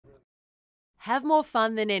Have more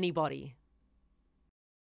fun than anybody.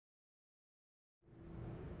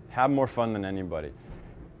 Have more fun than anybody.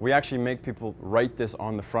 We actually make people write this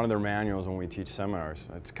on the front of their manuals when we teach seminars.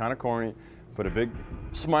 It's kind of corny. Put a big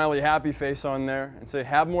smiley happy face on there and say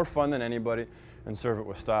have more fun than anybody and serve it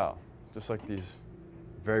with style. Just like these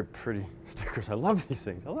very pretty stickers. I love these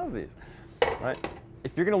things. I love these. Right?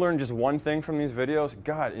 If you're going to learn just one thing from these videos,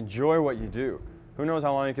 God, enjoy what you do. Who knows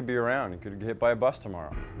how long you could be around? You could get hit by a bus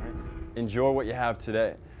tomorrow. Right? Enjoy what you have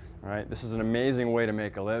today. Right? This is an amazing way to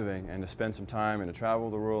make a living and to spend some time and to travel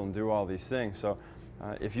the world and do all these things. So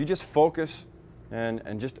if you just focus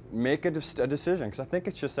and just make a decision, because I think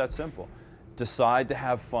it's just that simple. Decide to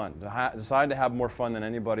have fun. Decide to have more fun than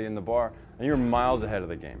anybody in the bar, and you're miles ahead of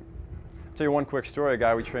the game. I'll tell you one quick story. A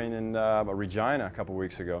guy we trained in Regina a couple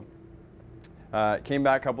weeks ago came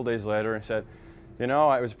back a couple days later and said, you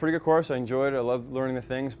know, it was a pretty good course. I enjoyed it. I loved learning the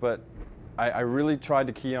things, but I really tried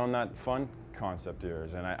to key on that fun concept of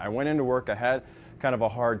yours. And I went into work. I had kind of a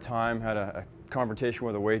hard time, had a confrontation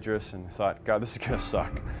with a waitress, and thought, God, this is going to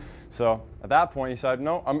suck. So at that point, he said,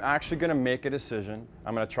 no, I'm actually going to make a decision.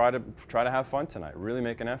 I'm going to try to have fun tonight, really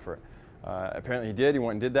make an effort. Apparently he did. He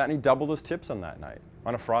went and did that, and he doubled his tips on that night,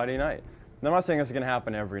 on a Friday night. And I'm not saying this is going to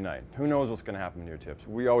happen every night. Who knows what's going to happen to your tips?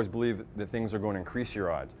 We always believe that things are going to increase your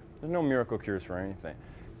odds. There's no miracle cures for anything.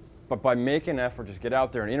 But by making an effort, just get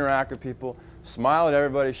out there and interact with people, smile at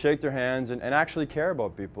everybody, shake their hands, and actually care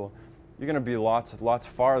about people, you're going to be lots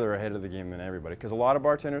farther ahead of the game than everybody. Because a lot of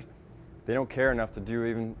bartenders, they don't care enough to do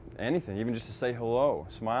even anything, even just to say hello,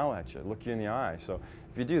 smile at you, look you in the eye. So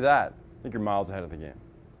if you do that, I think you're miles ahead of the game.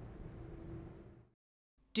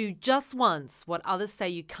 Do just once what others say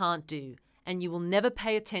you can't do, and you will never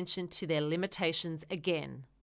pay attention to their limitations again.